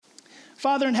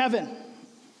Father in heaven,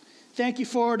 thank you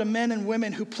for the men and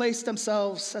women who place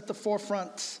themselves at the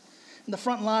forefront, in the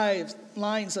front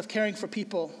lines of caring for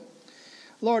people.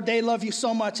 Lord, they love you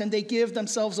so much and they give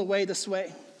themselves away this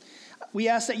way. We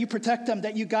ask that you protect them,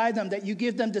 that you guide them, that you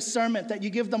give them discernment, that you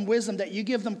give them wisdom, that you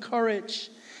give them courage.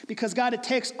 Because God, it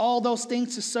takes all those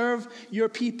things to serve your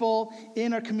people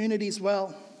in our communities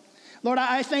well. Lord,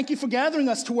 I thank you for gathering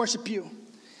us to worship you.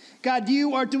 God,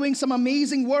 you are doing some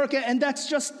amazing work, and that's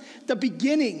just the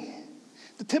beginning,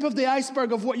 the tip of the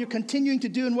iceberg of what you're continuing to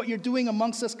do and what you're doing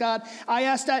amongst us, God. I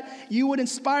ask that you would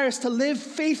inspire us to live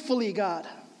faithfully, God,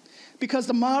 because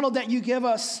the model that you give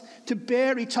us to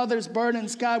bear each other's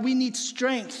burdens, God, we need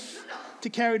strength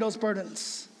to carry those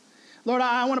burdens. Lord,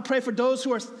 I want to pray for those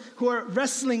who are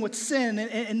wrestling with sin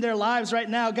in their lives right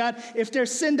now. God, if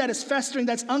there's sin that is festering,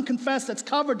 that's unconfessed, that's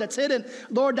covered, that's hidden,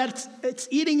 Lord, it's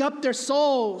eating up their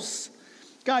souls.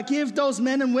 God, give those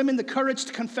men and women the courage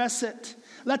to confess it.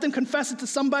 Let them confess it to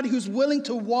somebody who's willing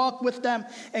to walk with them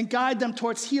and guide them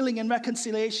towards healing and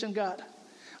reconciliation, God.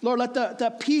 Lord, let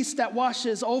the peace that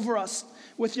washes over us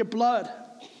with your blood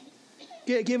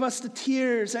give us the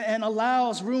tears and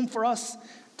allows room for us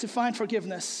to find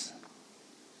forgiveness.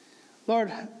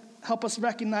 Lord, help us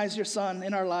recognize your Son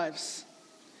in our lives.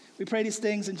 We pray these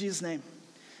things in Jesus' name.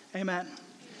 Amen.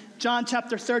 John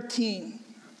chapter 13.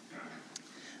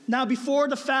 Now before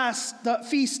the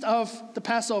feast of the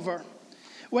Passover,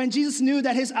 when Jesus knew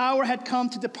that his hour had come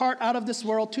to depart out of this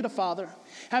world to the Father,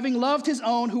 having loved his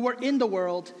own who were in the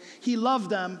world, he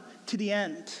loved them to the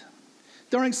end.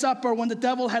 During supper, when the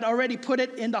devil had already put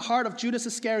it in the heart of Judas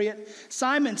Iscariot,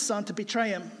 Simon's son, to betray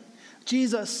him,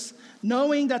 Jesus,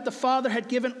 knowing that the Father had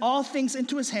given all things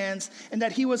into his hands and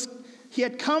that he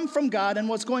had come from God and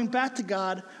was going back to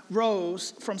God,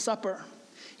 rose from supper.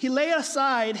 He laid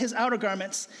aside his outer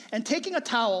garments and taking a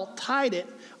towel, tied it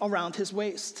around his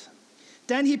waist.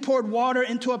 Then he poured water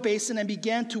into a basin and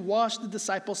began to wash the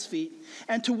disciples' feet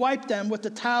and to wipe them with the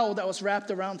towel that was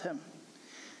wrapped around him.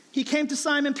 He came to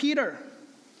Simon Peter,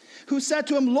 who said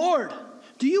to him, "Lord,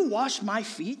 do you wash my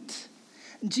feet?"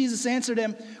 And Jesus answered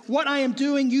him, "What I am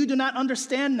doing you do not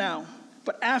understand now,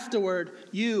 but afterward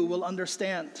you will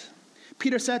understand."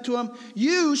 Peter said to him,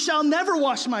 "You shall never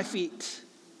wash my feet."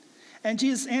 And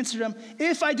Jesus answered him,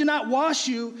 "If I do not wash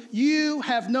you, you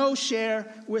have no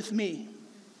share with me."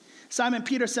 Simon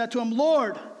Peter said to him,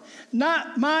 "Lord,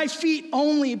 not my feet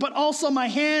only, but also my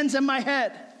hands and my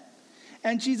head."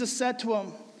 And Jesus said to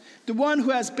him, "The one who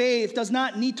has bathed does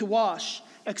not need to wash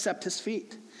except his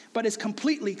feet, but is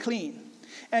completely clean.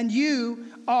 And you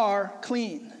are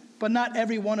clean, but not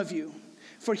every one of you."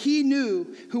 For he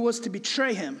knew who was to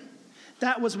betray him.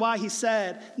 That was why he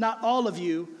said, "Not all of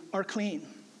you are clean."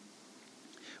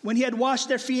 When he had washed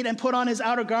their feet and put on his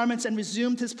outer garments and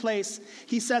resumed his place,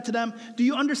 he said to them, "Do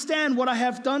you understand what I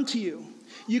have done to you?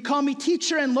 You call me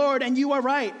teacher and Lord, and you are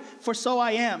right, for so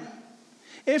I am.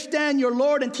 If then your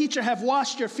Lord and teacher have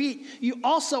washed your feet, you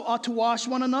also ought to wash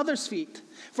one another's feet.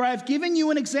 For I have given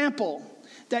you an example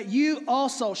that you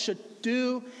also should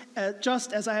do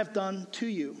just as I have done to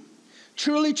you.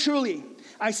 Truly, truly,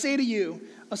 I say to you,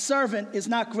 a servant is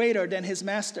not greater than his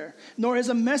master, nor is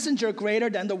a messenger greater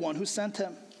than the one who sent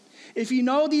him. If you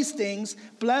know these things,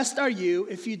 blessed are you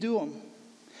if you do them.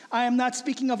 I am not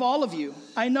speaking of all of you.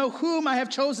 I know whom I have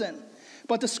chosen,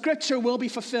 but the scripture will be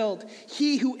fulfilled.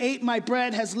 He who ate my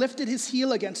bread has lifted his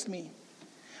heel against me.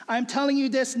 I am telling you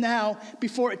this now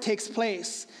before it takes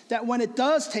place, that when it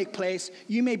does take place,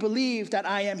 you may believe that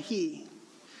I am he.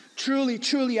 Truly,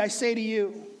 truly, I say to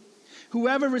you,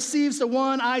 whoever receives the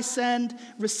one I send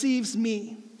receives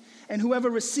me, and whoever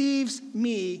receives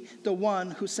me, the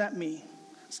one who sent me."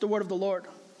 It's the word of the Lord.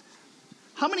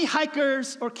 How many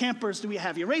hikers or campers do we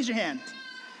have here? Raise your hand.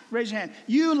 Raise your hand.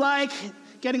 You like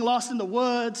getting lost in the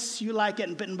woods. You like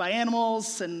getting bitten by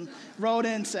animals and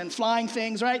rodents and flying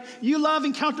things, right? You love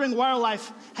encountering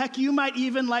wildlife. Heck, you might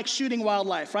even like shooting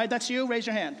wildlife, right? That's you? Raise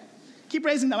your hand. Keep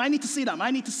raising them. I need to see them.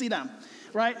 I need to see them,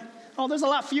 right? Oh, there's a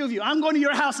lot few of you. I'm going to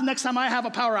your house the next time I have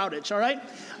a power outage, all right?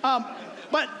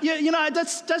 But you know,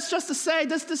 that's just to say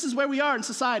this is where we are in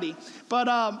society. But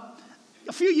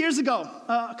a few years ago,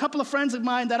 a couple of friends of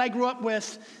mine that I grew up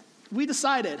with, we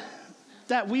decided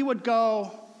that we would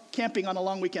go camping on a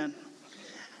long weekend.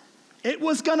 It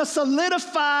was going to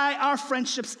solidify our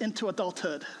friendships into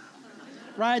adulthood,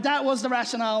 right? That was the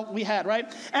rationale we had, right?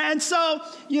 And so,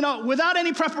 you know, without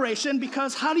any preparation,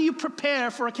 because how do you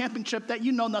prepare for a camping trip that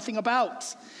you know nothing about,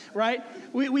 right?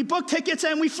 We booked tickets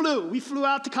and we flew. We flew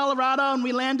out to Colorado and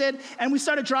we landed and we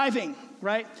started driving,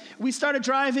 right? We started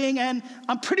driving and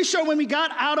I'm pretty sure when we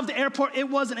got out of the airport, it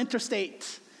was an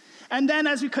interstate. And then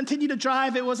as we continued to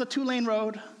drive, it was a 2-lane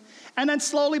road. And then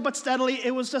slowly but steadily,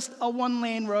 it was just a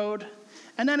one-lane road.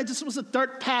 And then it just was a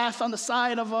dirt path on the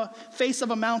side of a face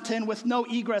of a mountain with no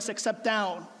egress except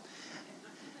down.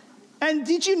 And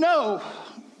did you know,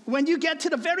 when you get to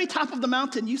the very top of the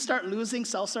mountain, you start losing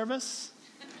cell service,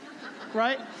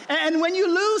 right? And when you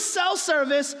lose cell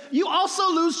service, you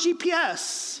also lose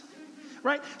GPS,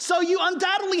 right? So you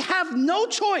undoubtedly have no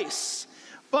choice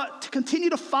but to continue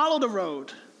to follow the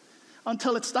road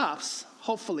until it stops,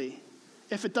 hopefully,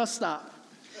 if it does stop.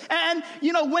 And,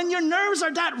 when your nerves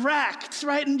are that racked,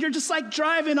 right, and you're just like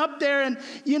driving up there and,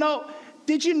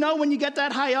 did you know when you get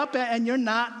that high up and you're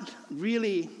not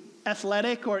really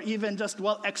athletic or even just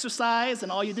well exercised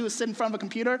and all you do is sit in front of a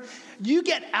computer, you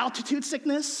get altitude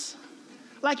sickness?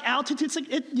 Like altitude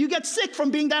sickness, you get sick from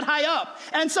being that high up.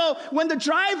 And so when the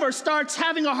driver starts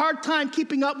having a hard time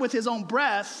keeping up with his own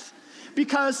breath,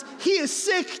 because he is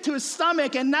sick to his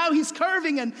stomach, and now he's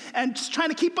curving and just trying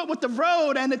to keep up with the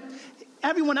road, and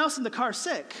everyone else in the car is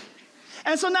sick.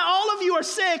 And so now all of you are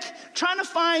sick, trying to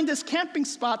find this camping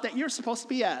spot that you're supposed to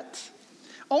be at,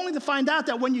 only to find out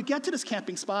that when you get to this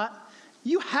camping spot,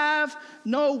 you have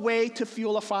no way to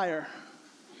fuel a fire.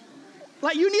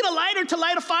 Like, you need a lighter to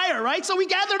light a fire, right? So we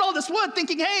gathered all this wood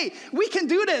thinking, hey, we can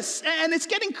do this, and it's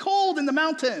getting cold in the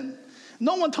mountain.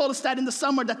 No one told us that in the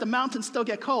summer that the mountains still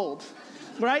get cold,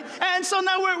 right? And so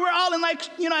now we're all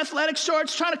in athletic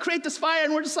shorts trying to create this fire,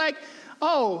 and we're just like,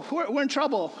 oh, we're in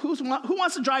trouble. Who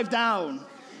wants to drive down?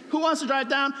 Who wants to drive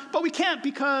down? But we can't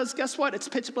because guess what? It's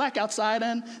pitch black outside,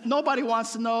 and nobody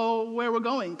wants to know where we're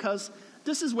going because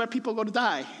this is where people go to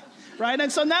die, right?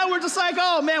 And so now we're just like,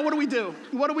 oh, man, what do we do?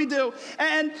 What do we do?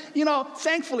 And,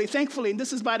 thankfully, and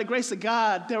this is by the grace of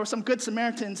God, there were some good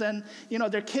Samaritans, and,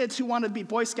 their kids who wanted to be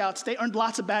Boy Scouts, they earned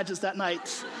lots of badges that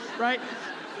night, right?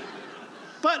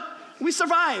 But we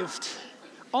survived,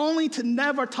 only to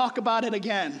never talk about it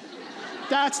again.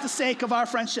 That's the sake of our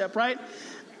friendship, right?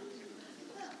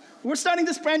 We're starting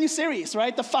this brand new series,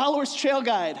 right? The Followers Trail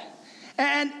Guide.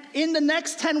 And in the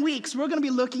next 10 weeks, we're going to be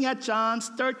looking at John's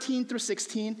 13 through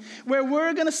 16, where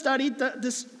we're going to study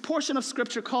this portion of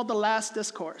Scripture called the Last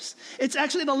Discourse. It's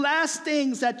actually the last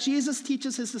things that Jesus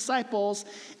teaches his disciples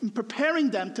in preparing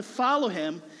them to follow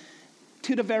him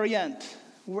to the very end,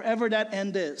 wherever that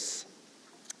end is.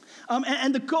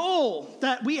 And the goal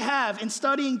that we have in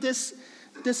studying this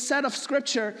set of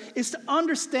Scripture is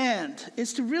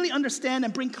to really understand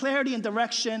and bring clarity and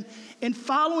direction in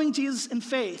following Jesus in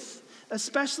faith,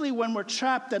 especially when we're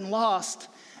trapped and lost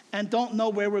and don't know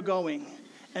where we're going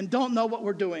and don't know what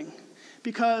we're doing.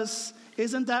 Because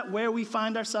isn't that where we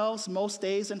find ourselves most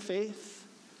days in faith?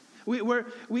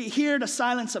 We hear the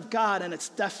silence of God and it's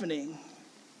deafening.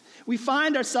 We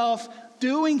find ourselves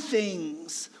doing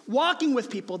things, walking with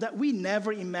people that we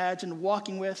never imagined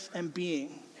walking with and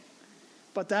being.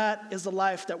 But that is the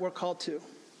life that we're called to.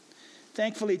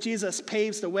 Thankfully, Jesus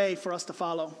paves the way for us to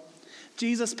follow.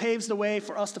 Jesus paves the way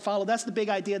for us to follow. That's the big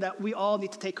idea that we all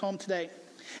need to take home today.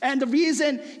 And the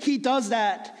reason he does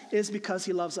that is because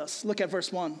he loves us. Look at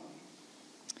verse 1.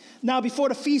 Now, before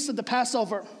the feast of the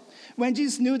Passover, when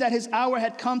Jesus knew that his hour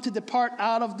had come to depart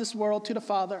out of this world to the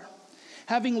Father,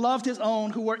 having loved his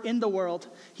own who were in the world,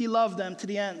 he loved them to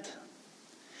the end.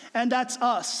 And that's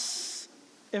us,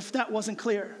 if that wasn't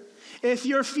clear. If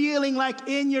you're feeling like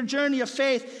in your journey of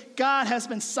faith, God has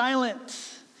been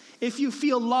silent. If you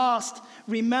feel lost,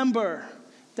 remember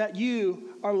that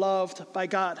you are loved by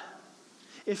God.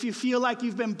 If you feel like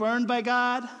you've been burned by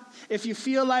God, if you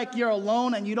feel like you're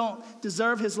alone and you don't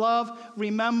deserve his love,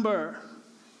 remember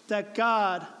that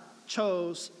God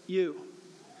chose you,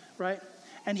 right?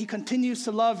 And he continues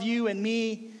to love you and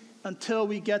me until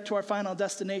we get to our final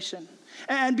destination.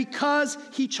 And because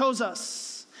he chose us,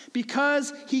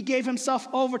 because he gave himself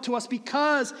over to us,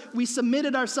 because we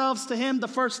submitted ourselves to him the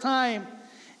first time,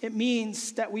 it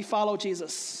means that we follow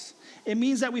Jesus. It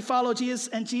means that we follow Jesus,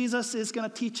 and Jesus is going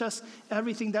to teach us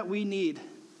everything that we need,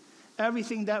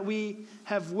 everything that we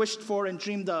have wished for and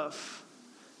dreamed of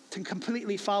to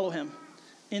completely follow him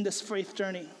in this faith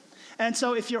journey. And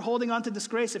so if you're holding on to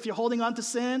disgrace, if you're holding on to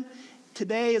sin,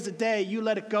 today is the day you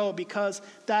let it go, because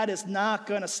that is not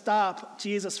going to stop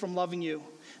Jesus from loving you.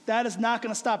 That is not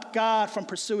going to stop God from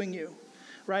pursuing you,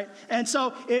 right? And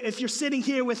so if you're sitting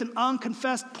here with an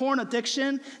unconfessed porn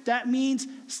addiction, that means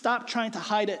stop trying to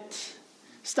hide it.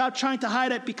 Stop trying to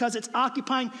hide it because it's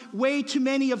occupying way too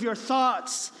many of your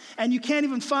thoughts, and you can't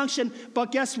even function.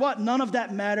 But guess what? None of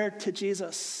that mattered to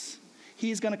Jesus.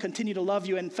 He's going to continue to love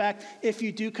you. In fact, if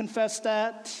you do confess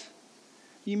that,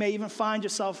 you may even find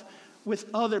yourself with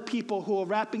other people who are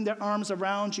wrapping their arms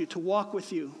around you to walk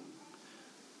with you,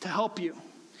 to help you.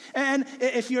 And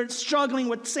if you're struggling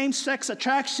with same-sex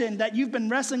attraction that you've been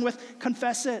wrestling with,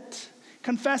 confess it.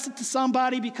 Confess it to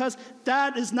somebody, because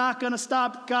that is not going to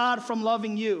stop God from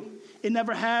loving you. It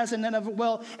never has and it never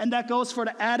will. And that goes for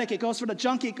the addict. It goes for the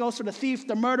junkie. It goes for the thief,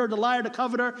 the murderer, the liar, the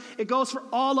coveter. It goes for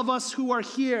all of us who are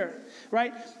here,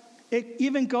 right? It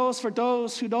even goes for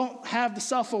those who don't have the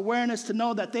self-awareness to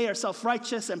know that they are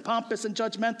self-righteous and pompous and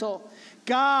judgmental.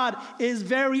 God is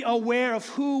very aware of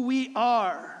who we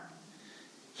are.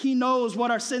 He knows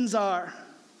what our sins are.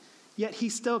 Yet he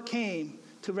still came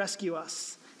to rescue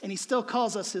us. And he still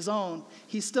calls us his own.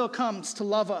 He still comes to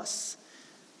love us.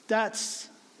 That's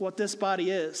what this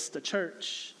body is, the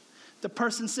church. The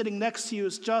person sitting next to you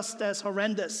is just as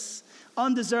horrendous,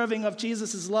 undeserving of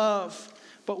Jesus' love,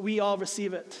 but we all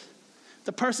receive it.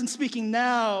 The person speaking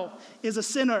now is a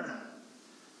sinner,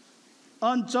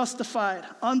 unjustified,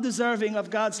 undeserving of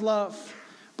God's love,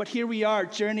 but here we are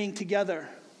journeying together.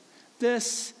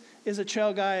 This is a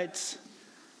trail guide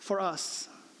for us,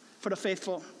 for the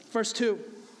faithful. Verse 2.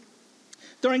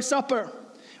 During supper,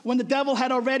 when the devil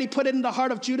had already put it in the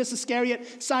heart of Judas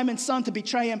Iscariot, Simon's son, to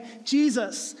betray him,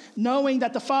 Jesus, knowing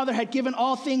that the Father had given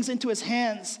all things into his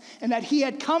hands and that he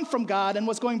had come from God and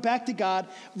was going back to God,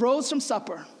 rose from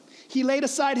supper. He laid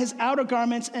aside his outer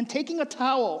garments and, taking a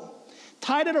towel,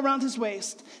 tied it around his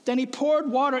waist. Then he poured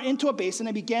water into a basin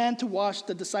and began to wash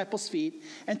the disciples' feet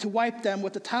and to wipe them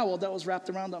with the towel that was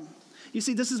wrapped around them. You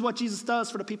see, this is what Jesus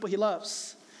does for the people he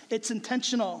loves. It's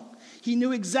intentional. He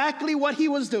knew exactly what he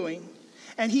was doing,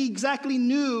 and he exactly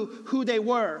knew who they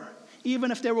were, even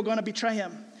if they were going to betray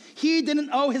him. He didn't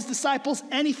owe his disciples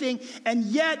anything, and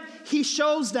yet he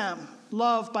shows them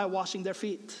love by washing their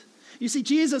feet. You see,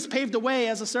 Jesus paved the way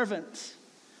as a servant,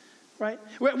 right?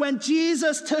 When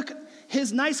Jesus took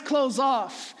his nice clothes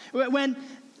off, when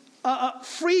a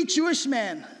free Jewish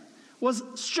man was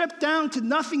stripped down to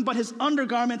nothing but his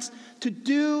undergarments to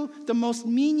do the most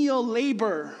menial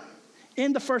labor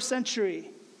in the first century,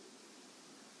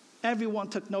 everyone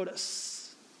took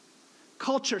notice.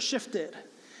 Culture shifted,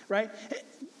 right?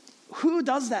 Who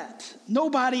does that?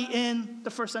 Nobody in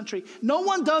the first century. No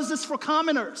one does this for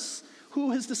commoners,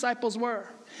 who his disciples were.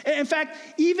 In fact,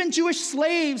 even Jewish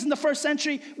slaves in the first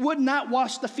century would not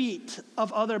wash the feet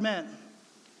of other men.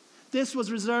 This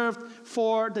was reserved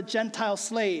for the Gentile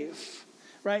slave,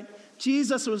 right?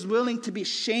 Jesus was willing to be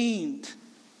shamed.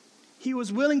 He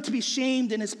was willing to be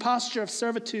shamed in his posture of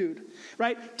servitude,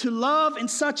 right? To love in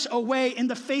such a way, in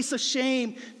the face of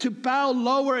shame, to bow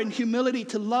lower in humility,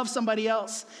 to love somebody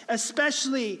else,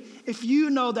 especially if you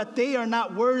know that they are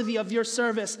not worthy of your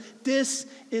service. This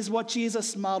is what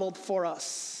Jesus modeled for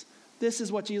us. This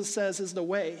is what Jesus says is the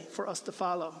way for us to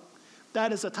follow.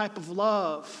 That is a type of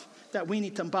love that we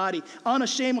need to embody,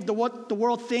 unashamed of what the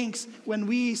world thinks when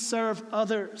we serve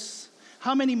others.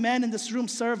 How many men in this room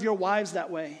serve your wives that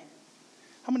way?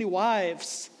 How many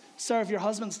wives serve your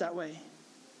husbands that way?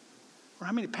 Or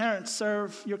how many parents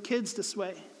serve your kids this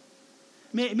way?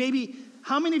 Maybe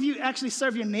how many of you actually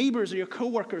serve your neighbors or your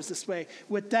coworkers this way,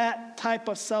 with that type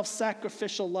of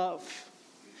self-sacrificial love?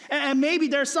 And maybe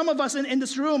there are some of us in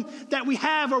this room that we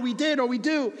have, or we did, or we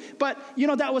do, but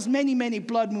that was many, many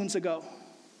blood moons ago.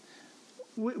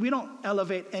 We don't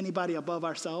elevate anybody above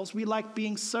ourselves. We like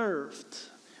being served.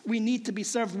 We need to be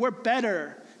served. We're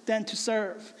better than to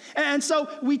serve. And so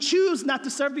we choose not to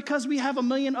serve because we have a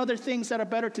million other things that are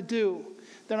better to do,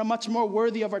 that are much more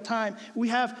worthy of our time. We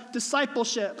have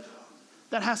discipleship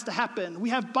that has to happen. We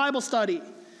have Bible study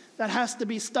that has to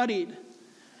be studied.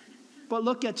 But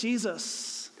look at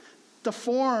Jesus, the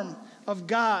form of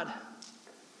God.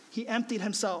 He emptied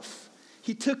himself.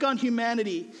 He took on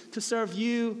humanity to serve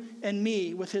you and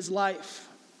me with his life.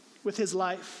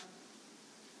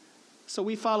 So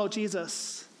we follow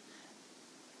Jesus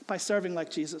by serving like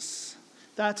Jesus.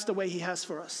 That's the way he has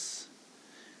for us.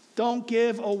 Don't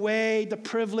give away the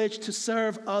privilege to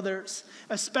serve others,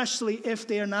 especially if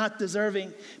they are not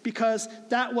deserving, because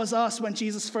that was us when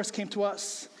Jesus first came to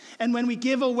us. And when we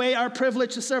give away our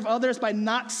privilege to serve others by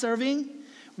not serving,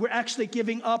 we're actually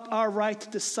giving up our right to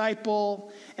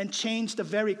disciple and change the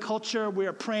very culture we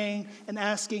are praying and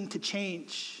asking to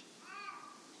change.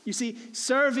 You see,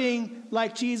 serving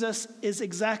like Jesus is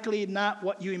exactly not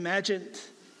what you imagined.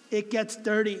 It gets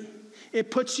dirty.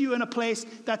 It puts you in a place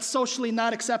that's socially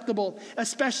not acceptable,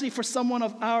 especially for someone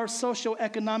of our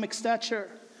socioeconomic stature.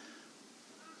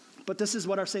 But this is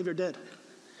what our Savior did.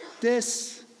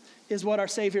 This is what our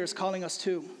Savior is calling us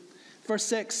to. Verse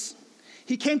 6,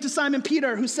 he came to Simon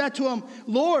Peter, who said to him,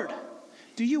 "Lord,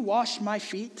 do you wash my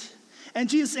feet?" And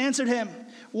Jesus answered him,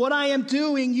 "What I am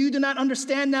doing you do not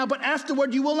understand now, but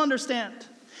afterward you will understand."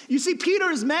 You see, Peter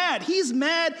is mad. He's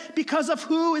mad because of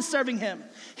who is serving him.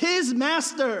 His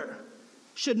master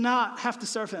should not have to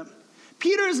serve him.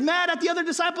 Peter is mad at the other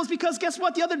disciples because guess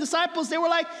what? The other disciples, they were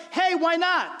like, hey, why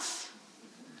not?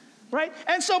 Right?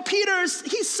 And so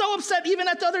he's so upset even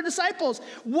at the other disciples.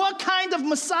 What kind of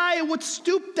Messiah would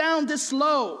stoop down this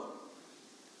low?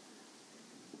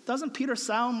 Doesn't Peter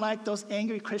sound like those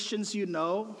angry Christians you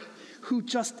know who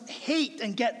just hate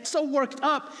and get so worked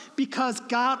up because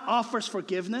God offers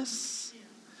forgiveness?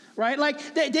 Right?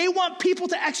 Like they want people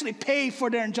to actually pay for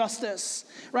their injustice,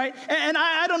 right? And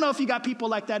I don't know if you got people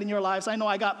like that in your lives. I know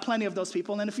I got plenty of those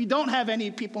people. And if you don't have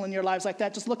any people in your lives like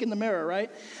that, just look in the mirror, right?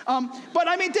 But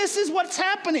I mean, this is what's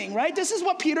happening, right? This is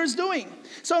what Peter's doing.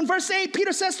 So in verse 8,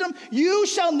 Peter says to him, you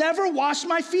shall never wash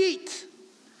my feet.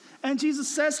 And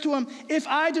Jesus says to him, if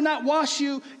I do not wash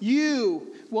you,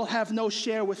 you will have no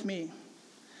share with me.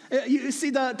 You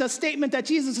see, the statement that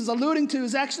Jesus is alluding to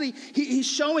is actually,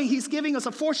 he's giving us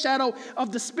a foreshadow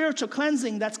of the spiritual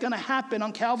cleansing that's going to happen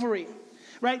on Calvary,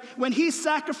 right? When he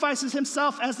sacrifices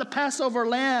himself as the Passover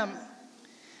lamb,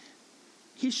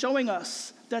 he's showing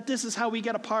us that this is how we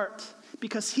get a part,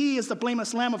 because he is the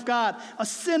blameless Lamb of God, a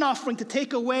sin offering to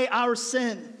take away our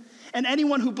sin. And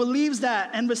anyone who believes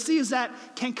that and receives that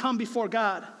can come before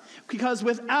God, because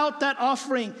without that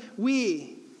offering,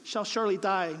 we shall surely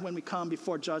die when we come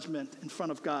before judgment in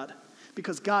front of God,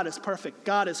 because God is perfect,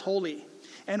 God is holy.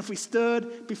 And if we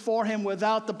stood before him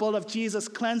without the blood of Jesus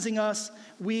cleansing us,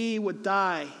 we would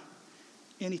die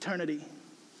in eternity.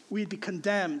 We'd be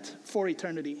condemned for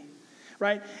eternity,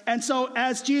 right? And so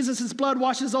as Jesus' blood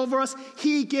washes over us,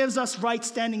 he gives us right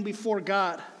standing before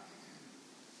God.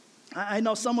 I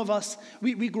know some of us,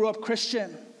 we grew up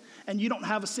Christian, and you don't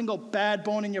have a single bad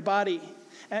bone in your body.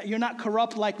 You're not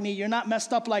corrupt like me. You're not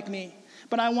messed up like me.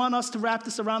 But I want us to wrap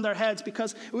this around our heads,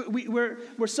 because we're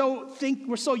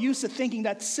so used to thinking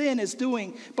that sin is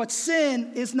doing. But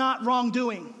sin is not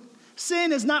wrongdoing.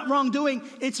 Sin is not wrongdoing.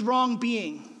 It's wrong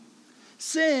being.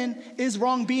 Sin is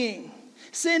wrong being.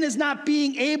 Sin is not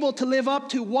being able to live up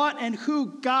to what and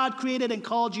who God created and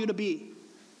called you to be.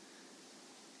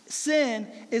 Sin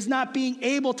is not being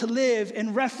able to live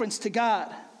in reference to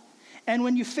God. And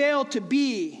when you fail to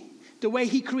be the way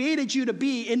he created you to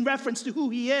be in reference to who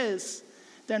he is,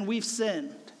 then we've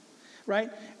sinned, right?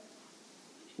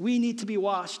 We need to be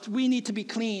washed. We need to be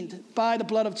cleaned by the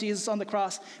blood of Jesus on the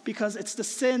cross, because it's the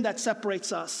sin that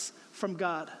separates us from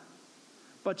God.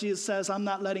 But Jesus says, I'm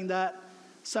not letting that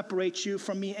separate you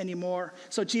from me anymore.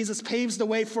 So Jesus paves the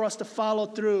way for us to follow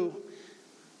through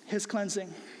his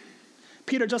cleansing.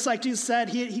 Peter, just like Jesus said,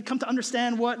 he'd come to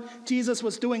understand what Jesus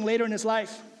was doing later in his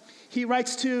life. He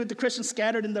writes to the Christians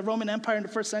scattered in the Roman Empire in the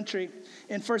first century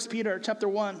in 1 Peter chapter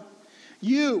 1.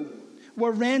 You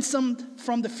were ransomed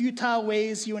from the futile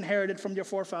ways you inherited from your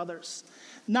forefathers,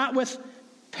 not with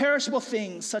perishable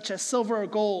things such as silver or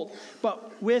gold,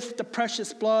 but with the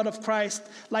precious blood of Christ,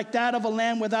 like that of a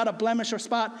lamb without a blemish or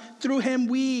spot. Through him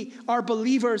we are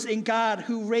believers in God,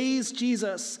 who raised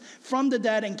Jesus from the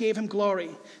dead and gave him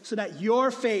glory, so that your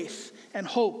faith and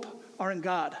hope are in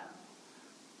God.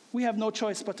 We have no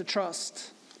choice but to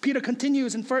trust. Peter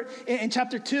continues in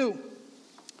chapter 2.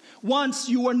 Once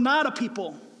you were not a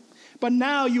people, but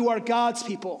now you are God's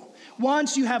people.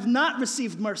 Once you have not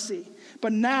received mercy,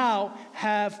 but now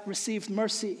have received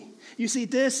mercy. You see,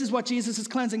 this is what Jesus'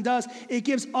 cleansing does. It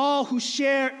gives all who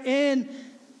share in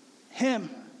him,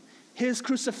 his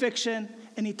crucifixion,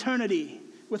 and eternity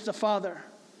with the Father.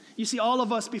 You see, all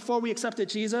of us, before we accepted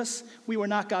Jesus, we were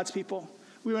not God's people.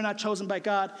 We were not chosen by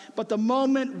God. But the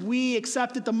moment we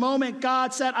accepted, the moment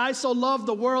God said, I so love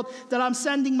the world that I'm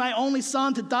sending my only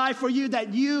son to die for you,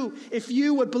 that you, if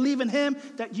you would believe in him,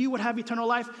 that you would have eternal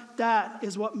life, that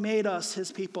is what made us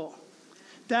his people.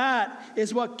 That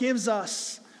is what gives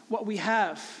us what we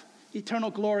have,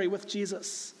 eternal glory with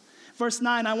Jesus. Verse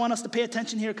 9, I want us to pay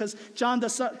attention here, because John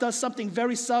does something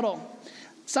very subtle.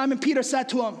 Simon Peter said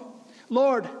to him,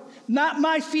 Lord, not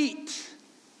my feet,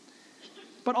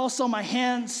 but also my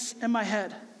hands and my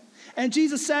head. And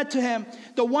Jesus said to him,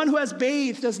 the one who has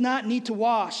bathed does not need to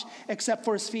wash except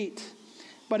for his feet,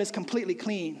 but is completely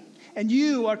clean. And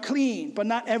you are clean, but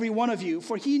not every one of you,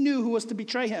 for he knew who was to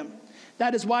betray him.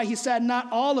 That is why he said,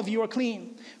 not all of you are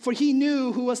clean, for he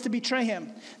knew who was to betray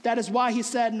him. That is why he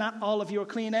said, not all of you are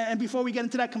clean. And before we get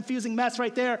into that confusing mess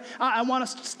right there, I want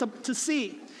us to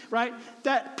see, right,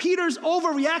 that Peter's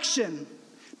overreaction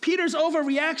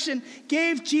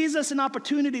gave Jesus an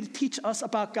opportunity to teach us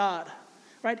about God,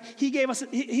 right?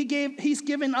 He's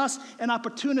given us an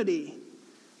opportunity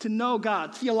to know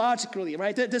God theologically,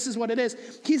 right? This is what it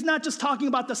is. He's not just talking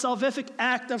about the salvific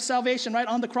act of salvation, right,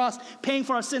 on the cross, paying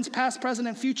for our sins, past, present,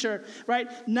 and future, right?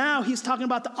 Now he's talking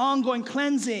about the ongoing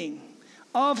cleansing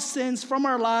of sins from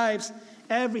our lives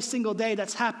every single day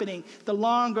that's happening the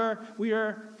longer we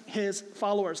are his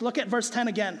followers. Look at verse 10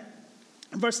 again.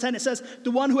 In verse 10 it says,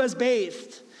 the one who has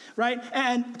bathed, right?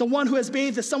 And the one who has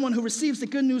bathed is someone who receives the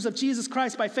good news of Jesus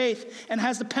Christ by faith and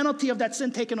has the penalty of that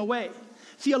sin taken away.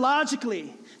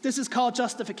 Theologically, this is called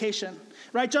justification,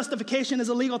 right? Justification is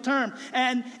a legal term.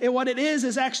 And what it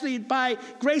is actually by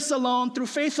grace alone, through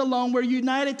faith alone, we're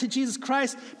united to Jesus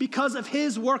Christ because of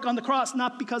his work on the cross,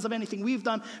 not because of anything we've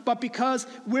done, but because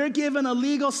we're given a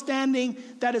legal standing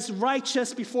that is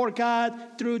righteous before God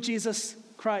through Jesus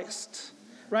Christ,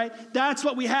 right? That's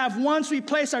what we have. Once we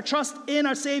place our trust in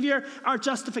our Savior, our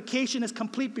justification is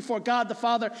complete before God the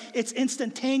Father. It's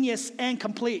instantaneous and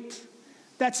complete.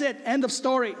 That's it. End of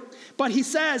story. But he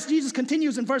says, Jesus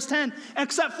continues in verse 10,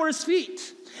 except for his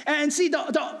feet. And see,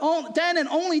 then and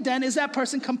only then is that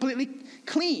person completely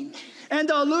clean. And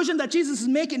the allusion that Jesus is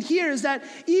making here is that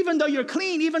even though you're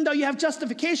clean, even though you have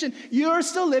justification, you're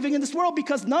still living in this world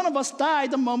because none of us die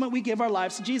the moment we give our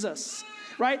lives to Jesus.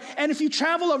 Right? And if you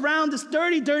travel around this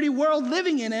dirty, dirty world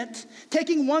living in it,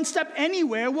 taking one step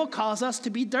anywhere will cause us to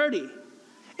be dirty.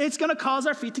 It's going to cause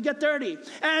our feet to get dirty.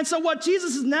 And so what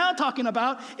Jesus is now talking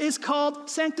about is called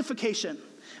sanctification,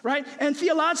 right? And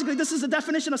theologically, this is the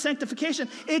definition of sanctification.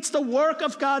 It's the work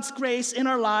of God's grace in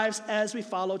our lives as we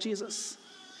follow Jesus.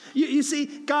 You see,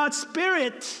 God's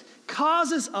Spirit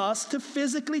causes us to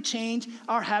physically change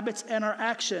our habits and our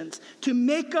actions, to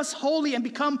make us holy and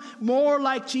become more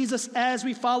like Jesus as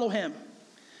we follow him.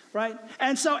 Right?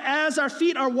 And so as our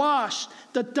feet are washed,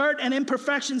 the dirt and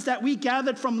imperfections that we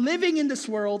gathered from living in this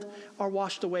world are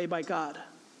washed away by God.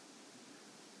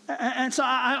 And so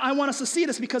I want us to see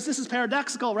this because this is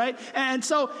paradoxical, right? And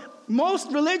so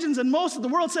most religions and most of the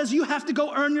world says you have to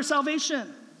go earn your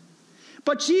salvation.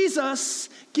 But Jesus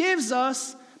gives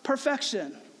us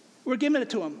perfection. We're giving it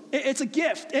to him. It's a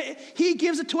gift. He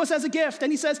gives it to us as a gift.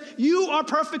 And he says, you are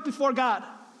perfect before God.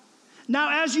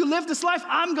 Now, as you live this life,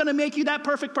 I'm going to make you that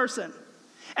perfect person.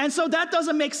 And so that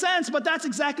doesn't make sense, but that's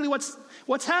exactly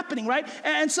what's happening, right?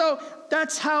 And so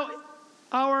that's how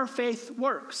our faith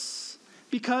works,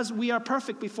 because we are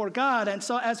perfect before God. And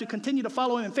so as we continue to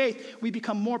follow him in faith, we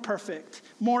become more perfect,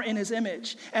 more in his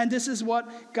image. And this is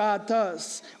what God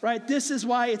does, right? This is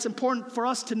why it's important for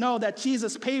us to know that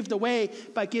Jesus paved the way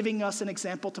by giving us an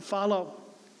example to follow.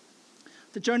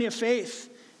 The journey of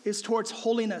faith is towards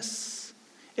holiness.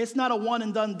 It's not a one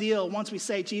and done deal once we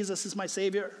say Jesus is my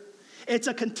Savior. It's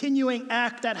a continuing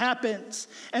act that happens.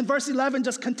 And verse 11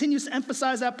 just continues to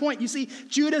emphasize that point. You see,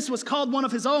 Judas was called one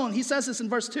of his own. He says this in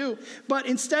verse 2. But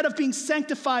instead of being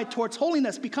sanctified towards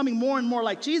holiness, becoming more and more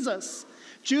like Jesus,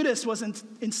 Judas was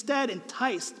instead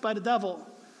enticed by the devil.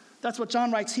 That's what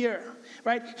John writes here,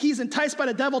 right? He's enticed by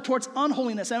the devil towards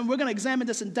unholiness. And we're going to examine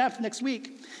this in depth next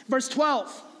week. Verse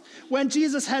 12. When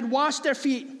Jesus had washed their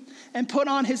feet and put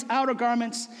on his outer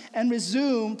garments and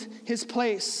resumed his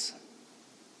place,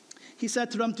 he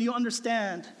said to them, do you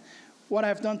understand what I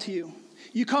have done to you?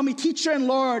 You call me teacher and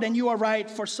Lord, and you are right,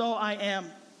 for so I am.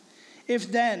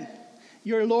 If then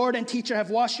your Lord and teacher have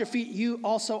washed your feet, you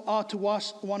also ought to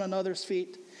wash one another's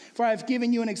feet. For I have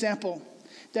given you an example,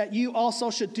 that you also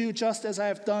should do just as I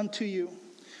have done to you.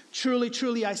 Truly,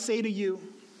 truly, I say to you,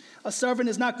 a servant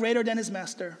is not greater than his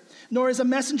master, nor is a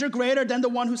messenger greater than the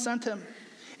one who sent him.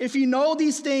 If you know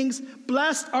these things,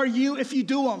 blessed are you if you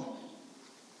do them.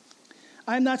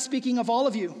 I am not speaking of all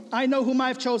of you. I know whom I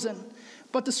have chosen.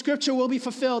 But the scripture will be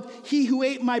fulfilled. He who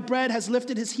ate my bread has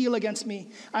lifted his heel against me.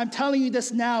 I'm telling you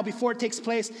this now before it takes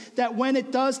place, that when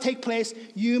it does take place,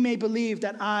 you may believe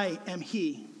that I am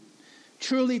he.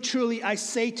 Truly, truly, I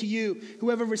say to you,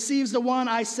 whoever receives the one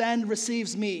I send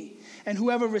receives me. And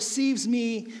whoever receives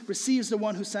me receives the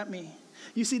one who sent me.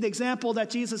 You see, the example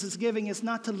that Jesus is giving is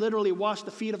not to literally wash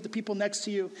the feet of the people next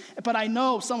to you. But I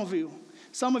know some of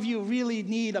you really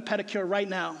need a pedicure right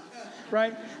now,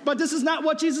 right? But this is not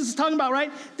what Jesus is talking about,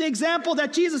 right? The example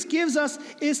that Jesus gives us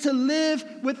is to live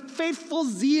with faithful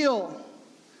zeal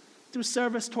through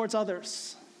service towards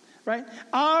others, right?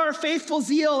 Our faithful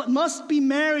zeal must be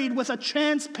married with a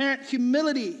transparent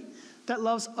humility that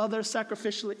loves others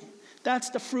sacrificially. That's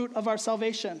the fruit of our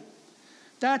salvation.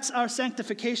 That's our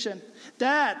sanctification.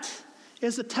 That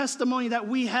is the testimony that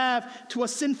we have to a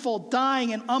sinful,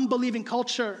 dying, and unbelieving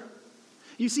culture.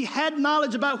 You see, head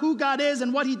knowledge about who God is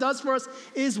and what he does for us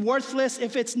is worthless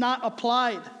if it's not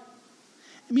applied.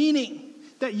 Meaning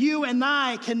that you and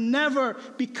I can never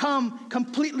become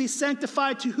completely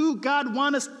sanctified to who God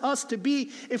wants us to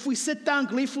be if we sit down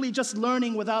gleefully just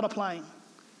learning without applying.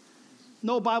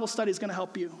 No Bible study is going to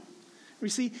help you. You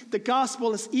see, the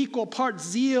gospel is equal part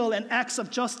zeal and acts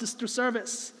of justice through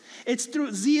service. It's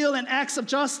through zeal and acts of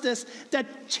justice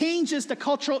that changes the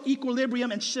cultural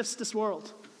equilibrium and shifts this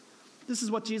world. This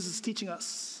is what Jesus is teaching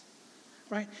us,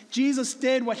 right? Jesus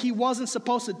did what he wasn't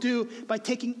supposed to do by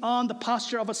taking on the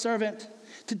posture of a servant,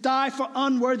 to die for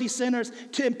unworthy sinners,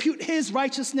 to impute his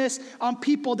righteousness on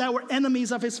people that were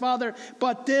enemies of his Father.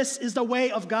 But this is the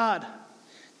way of God.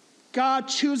 God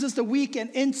chooses the weak and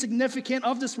insignificant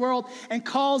of this world and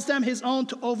calls them his own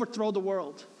to overthrow the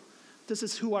world. This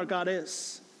is who our God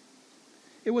is.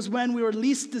 It was when we were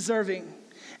least deserving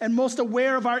and most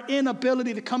aware of our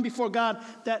inability to come before God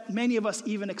that many of us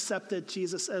even accepted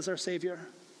Jesus as our Savior.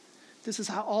 This is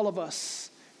how all of us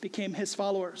became his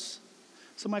followers.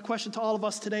 So my question to all of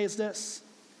us today is this: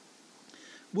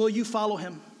 will you follow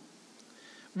him?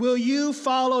 Will you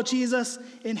follow Jesus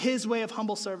in his way of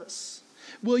humble service?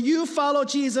 Will you follow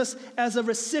Jesus as a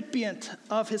recipient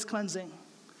of his cleansing?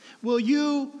 Will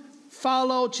you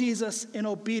follow Jesus in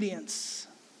obedience?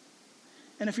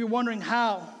 And if you're wondering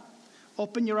how,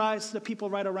 open your eyes to the people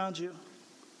right around you.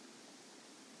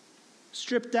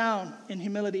 Strip down in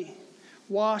humility.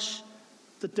 Wash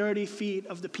the dirty feet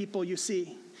of the people you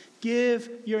see. Give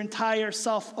your entire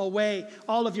self away.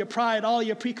 All of your pride, all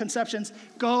your preconceptions.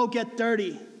 Go get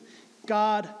dirty.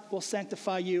 God will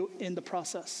sanctify you in the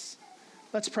process.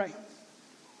 Let's pray.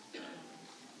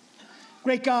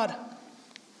 Great God,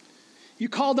 you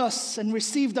called us and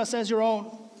received us as your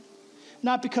own,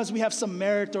 not because we have some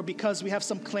merit or because we have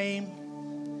some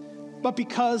claim, but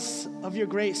because of your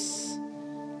grace,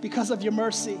 because of your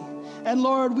mercy. And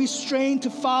Lord, we strain to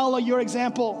follow your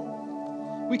example.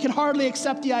 We can hardly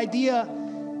accept the idea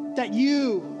that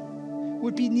you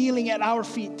would be kneeling at our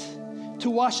feet to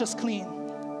wash us clean.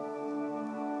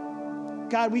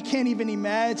 God, we can't even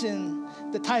imagine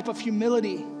the type of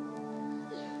humility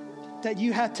that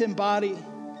you had to embody,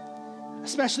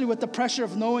 especially with the pressure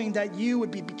of knowing that you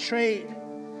would be betrayed,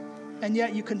 and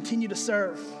yet you continue to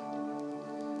serve.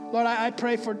 Lord, I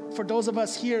pray for those of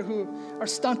us here who are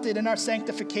stunted in our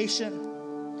sanctification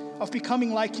of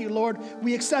becoming like you. Lord,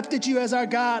 we accepted you as our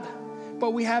God,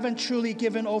 but we haven't truly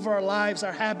given over our lives,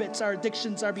 our habits, our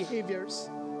addictions, our behaviors.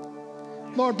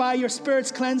 Lord, by your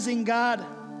Spirit's cleansing, God,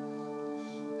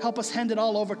 help us hand it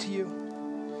all over to you.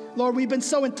 Lord, we've been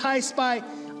so enticed by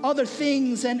other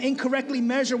things and incorrectly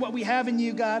measure what we have in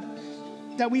you, God,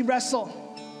 that we wrestle.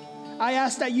 I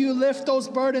ask that you lift those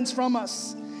burdens from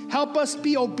us. Help us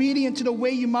be obedient to the way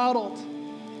you modeled,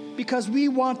 because we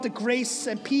want the grace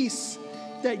and peace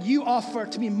that you offer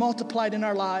to be multiplied in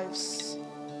our lives.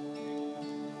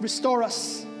 Restore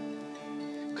us,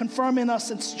 confirm in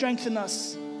us and strengthen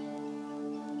us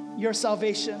your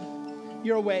salvation,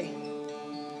 your way.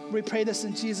 We pray this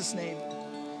in Jesus' name.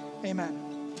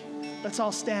 Amen. Let's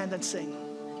all stand and sing.